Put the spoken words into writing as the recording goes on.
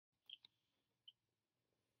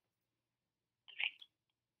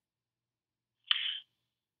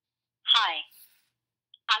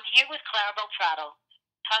here with Claribel Prado,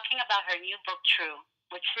 talking about her new book, TRU,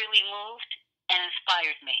 which really moved and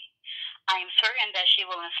inspired me. I am certain that she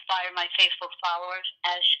will inspire my Facebook followers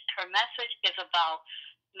as her message is about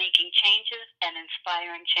making changes and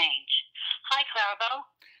inspiring change. Hi, Claribel.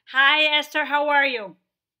 Hi, Esther. How are you?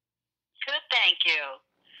 Good, thank you.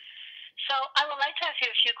 So I would like to ask you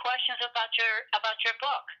a few questions about your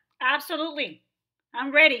book. Absolutely.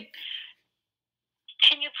 I'm ready.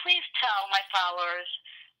 Can you please tell my followers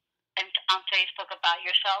on Facebook about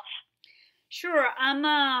yourself? Sure. I'm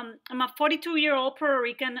a 42-year-old Puerto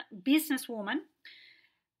Rican businesswoman.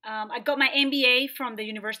 I got my MBA from the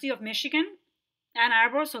University of Michigan, Ann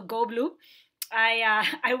Arbor, so go blue.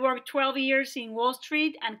 I worked 12 years in Wall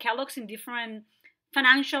Street and Kellogg's in different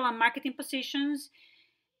financial and marketing positions.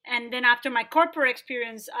 And then after my corporate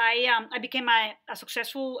experience, I became a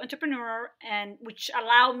successful entrepreneur, and which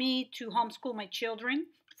allowed me to homeschool my children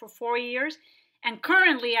for 4 years. And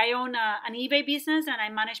currently, I own an eBay business and I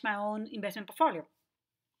manage my own investment portfolio.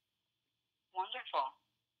 Wonderful.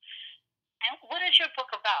 And what is your book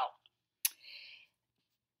about?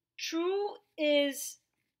 TRU is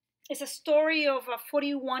a story of a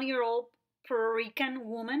 41-year-old Puerto Rican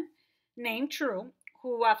woman named TRU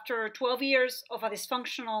who, after 12 years of a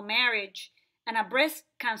dysfunctional marriage and a breast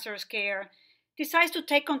cancer scare, decides to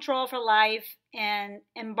take control of her life and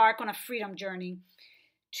embark on a freedom journey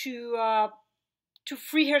to to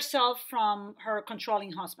free herself from her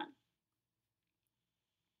controlling husband.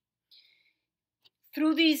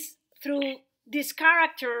 Through this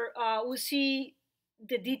character, we see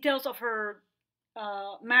the details of her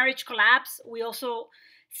marriage collapse. We also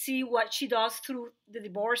see what she does through the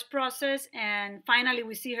divorce process, and finally,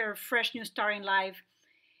 we see her fresh new start in life.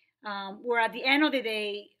 Where at the end of the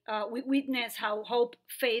day, we witness how hope,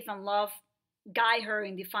 faith, and love guide her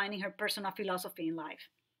in defining her personal philosophy in life.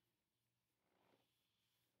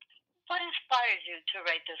 What inspired you to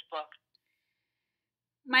write this book?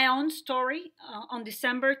 My own story. On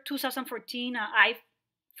December 2014, I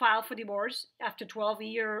filed for divorce after 12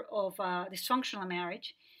 years of dysfunctional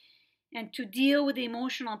marriage. And to deal with the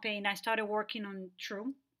emotional pain, I started working on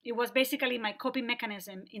TRU. It was basically my coping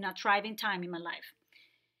mechanism in a thriving time in my life.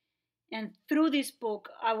 And through this book,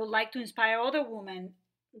 I would like to inspire other women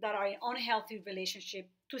that are in unhealthy relationship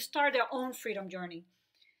to start their own freedom journey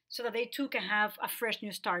so that they too can have a fresh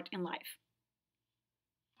new start in life.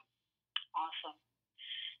 Awesome.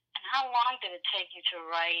 And how long did it take you to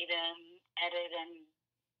write and edit and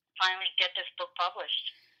finally get this book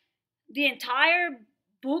published? The entire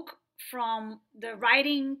book, from the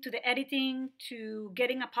writing to the editing to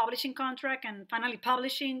getting a publishing contract and finally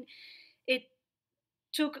publishing, it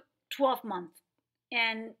took 12 months.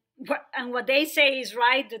 And what they say is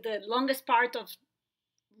right, that the longest part of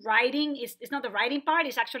writing is not the writing part,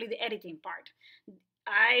 it's actually the editing part.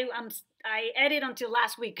 I edit until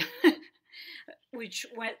last week, which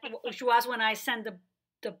was when I sent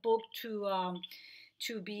the book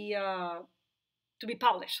to be to be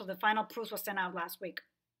published. So the final proof was sent out last week.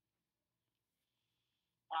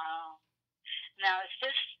 Wow. Now, is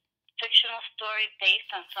this fictional story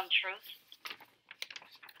based on some truth?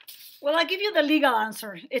 Well, I'll give you the legal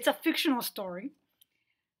answer. It's a fictional story.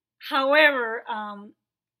 However, I'm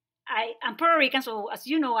Puerto Rican, so as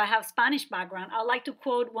you know, I have Spanish background. I like to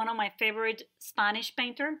quote one of my favorite Spanish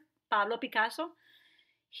painter, Pablo Picasso.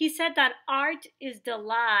 He said that art is the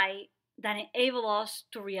lie that enables us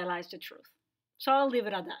to realize the truth. So I'll leave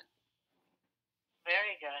it at that.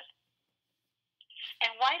 Very good.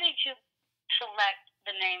 And why did you select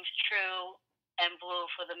the names TRU and Blue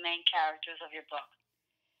for the main characters of your book?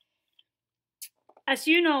 As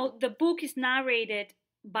you know, the book is narrated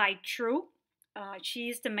by TRU. She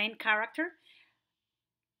is the main character.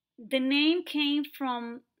 The name came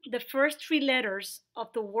from the first three letters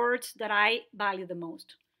of the words that I value the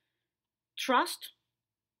most: trust,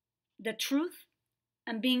 the truth,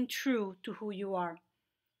 and being true to who you are.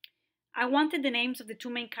 I wanted the names of the two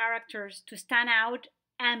main characters to stand out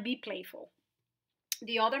and be playful.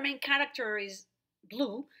 The other main character is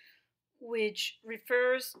Blue, which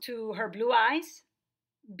refers to her blue eyes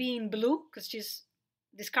being blue, because she's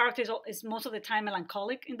this character is most of the time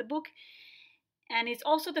melancholic in the book, and it's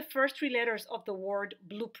also the first three letters of the word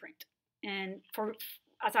blueprint. And for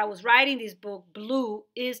as I was writing this book, blue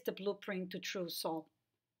is the blueprint to true soul.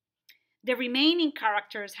 The remaining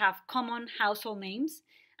characters have common household names,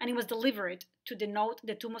 and it was deliberate to denote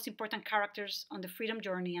the two most important characters on the freedom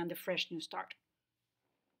journey and the fresh new start.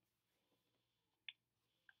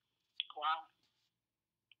 Wow.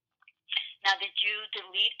 Now, did you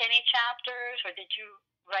delete any chapters or did you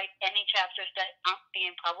write any chapters that aren't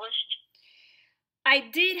being published? I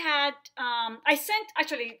did had I sent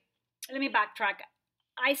actually. Let me backtrack.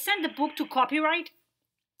 I sent the book to copyright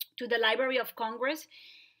to the Library of Congress,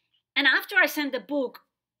 and after I sent the book,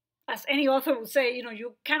 as any author would say,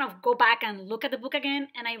 you kind of go back and look at the book again,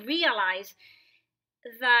 and I realized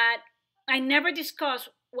that I never discussed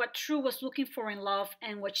what TRU was looking for in love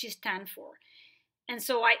and what she stands for. And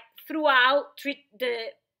so I threw out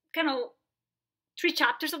the kind of 3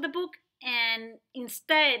 chapters of the book, and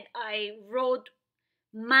instead I wrote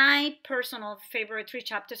my personal favorite 3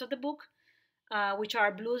 chapters of the book, which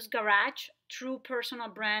are Blues Garage, True Personal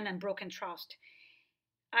Brand, and Broken Trust.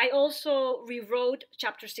 I also rewrote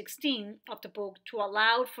chapter 16 of the book to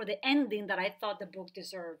allow for the ending that I thought the book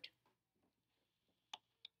deserved.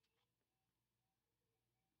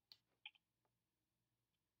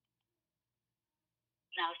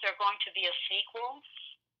 Now, is there going to be a sequel?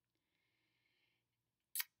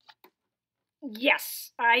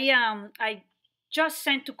 Yes, I just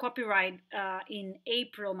sent to copyright in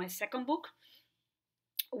April my second book,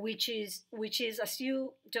 which is as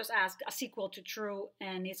you just asked, a sequel to TRU,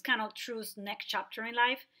 and it's kind of TRU's next chapter in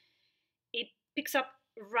life. It picks up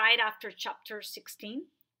right after chapter 16,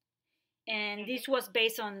 and this was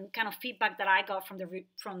based on kind of feedback that I got from the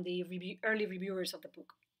early reviewers of the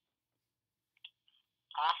book.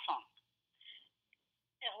 Awesome.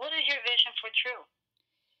 And what is your vision for TRU?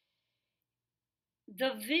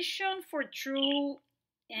 The vision for TRU,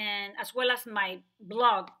 and as well as my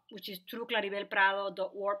blog, which is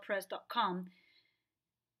trueclaribelprado.wordpress.com,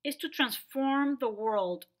 is to transform the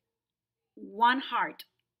world one heart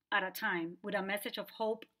at a time with a message of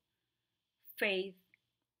hope, faith,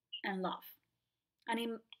 and love.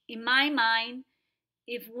 And in my mind,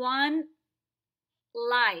 if one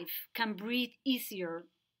life can breathe easier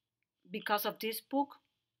because of this book,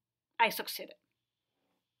 I succeeded.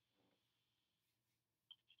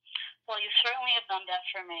 Well, you certainly have done that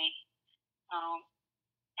for me.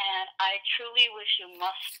 And I truly wish you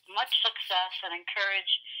much success and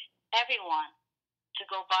encourage everyone to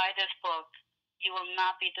go buy this book. You will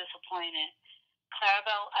not be disappointed.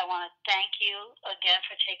 Claribel, I want to thank you again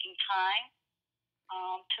for taking time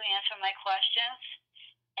to answer my questions,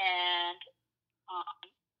 and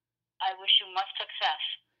I wish you much success.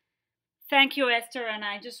 Thank you, Esther, and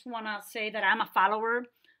I just want to say that I'm a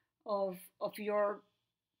follower of your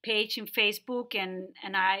page in Facebook, and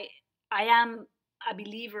I am a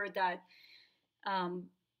believer that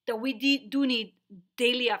that we do need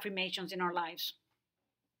daily affirmations in our lives.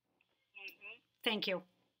 Mm-hmm. Thank you.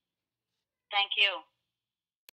 Thank you.